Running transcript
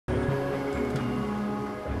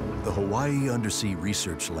The Hawaii Undersea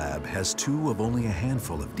Research Lab has two of only a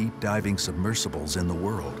handful of deep diving submersibles in the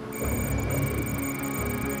world.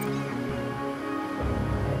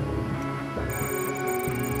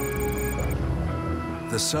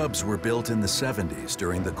 The subs were built in the 70s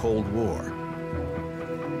during the Cold War.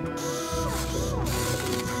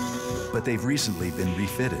 But they've recently been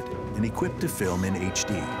refitted and equipped to film in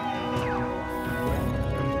HD.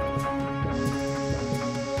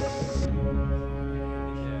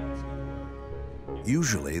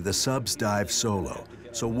 Usually, the subs dive solo,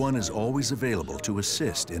 so one is always available to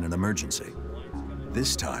assist in an emergency.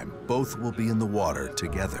 This time, both will be in the water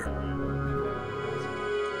together.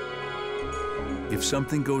 If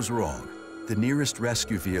something goes wrong, the nearest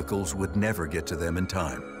rescue vehicles would never get to them in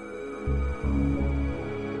time.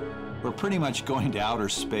 We're pretty much going to outer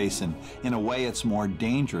space, and in a way it's more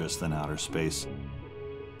dangerous than outer space.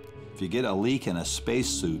 If you get a leak in a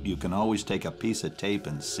spacesuit, you can always take a piece of tape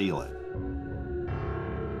and seal it.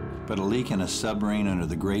 But a leak in a submarine under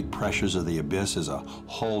the great pressures of the abyss is a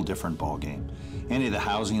whole different ballgame. Any of the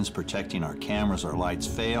housings protecting our cameras or lights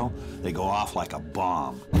fail, they go off like a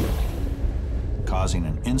bomb, causing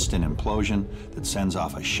an instant implosion that sends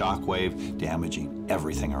off a shock wave, damaging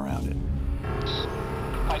everything around it.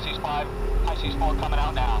 Pisces 5, Pisces 4 coming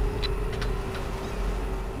out now.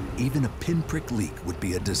 Even a pinprick leak would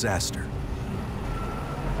be a disaster.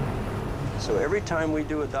 So every time we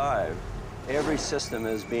do a dive, every system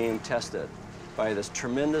is being tested by this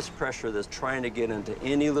tremendous pressure that's trying to get into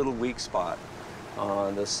any little weak spot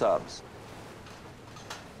on the subs.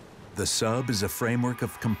 The sub is a framework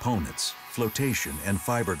of components, flotation, and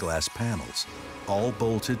fiberglass panels, all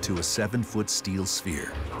bolted to a 7-foot steel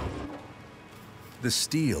sphere. The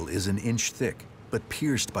steel is an inch thick, but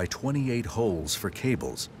pierced by 28 holes for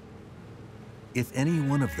cables. If any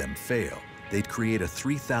one of them fail, they'd create a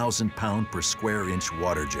 3,000-pound per square inch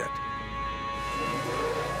water jet.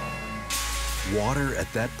 Water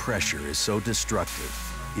at that pressure is so destructive,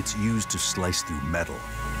 it's used to slice through metal.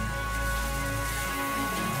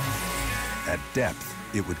 At depth,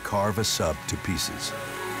 it would carve a sub to pieces.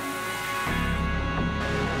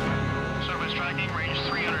 Service tracking, range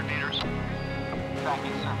 300 meters.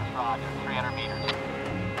 Tracking service, roger, 300 meters.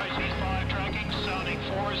 Pisces 5 tracking, sounding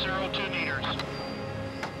 402 meters.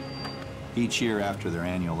 Each year after their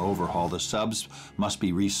annual overhaul, the subs must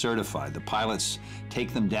be recertified. The pilots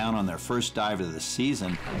take them down on their first dive of the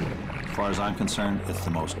season. As far as I'm concerned, it's the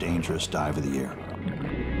most dangerous dive of the year.